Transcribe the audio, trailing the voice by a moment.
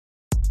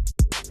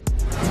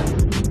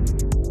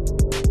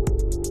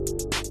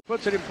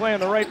Puts it in play on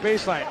the right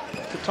baseline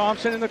to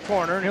Thompson in the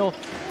corner, and he'll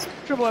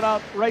dribble it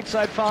out right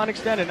side, foul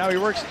extended. Now he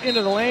works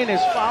into the lane, is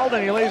fouled,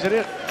 and he lays it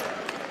in.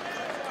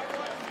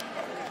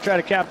 Try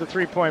to cap the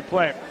three-point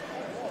play.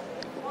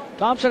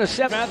 Thompson, a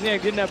set.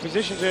 Mathiang didn't have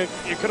positions.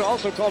 You could have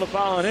also called a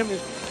foul on him.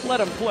 Just let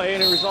him play,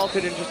 and it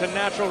resulted in just a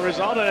natural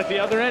result. And at the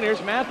other end, here's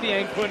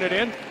Mathiang putting it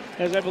in,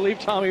 as I believe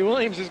Tommy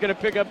Williams is going to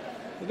pick up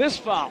this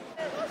foul.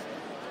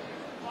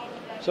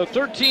 So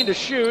 13 to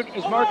shoot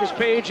as Marcus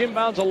Page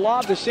inbounds a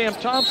lob to Sam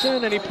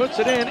Thompson, and he puts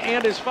it in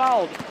and is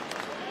fouled.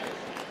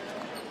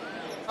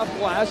 Up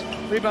glass,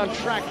 rebound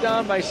tracked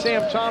down by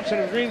Sam Thompson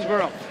of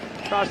Greensboro.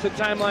 Across the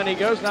timeline he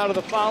goes, now to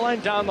the foul line,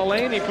 down the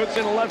lane, he puts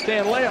in a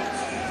left-hand layup.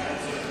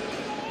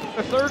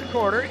 The third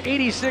quarter,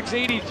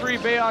 86-83,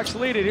 BayHawks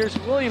lead it. Here's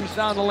Williams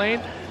down the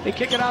lane. They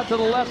kick it out to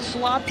the left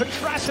slot.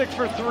 Petrasic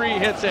for three,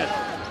 hits it.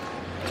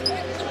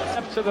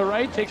 Up to the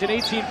right, takes an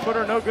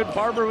 18-footer, no good.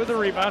 Barber with the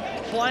rebound,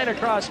 flying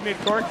across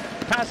midcourt,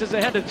 passes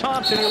ahead to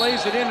Thompson, who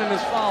lays it in and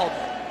is fouled.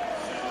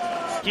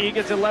 He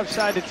gets it left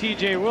side to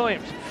TJ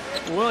Williams.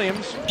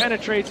 Williams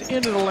penetrates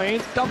into the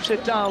lane, dumps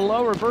it down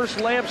low, reverse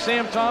layup,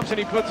 Sam Thompson,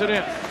 he puts it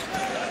in.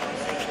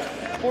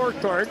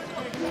 Forecourt,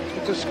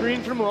 it's a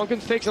screen from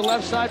Wilkins, takes a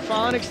left side,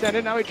 foul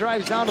extended, now he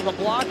drives down to the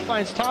block,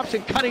 finds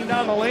Thompson cutting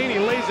down the lane, he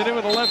lays it in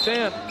with the left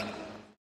hand.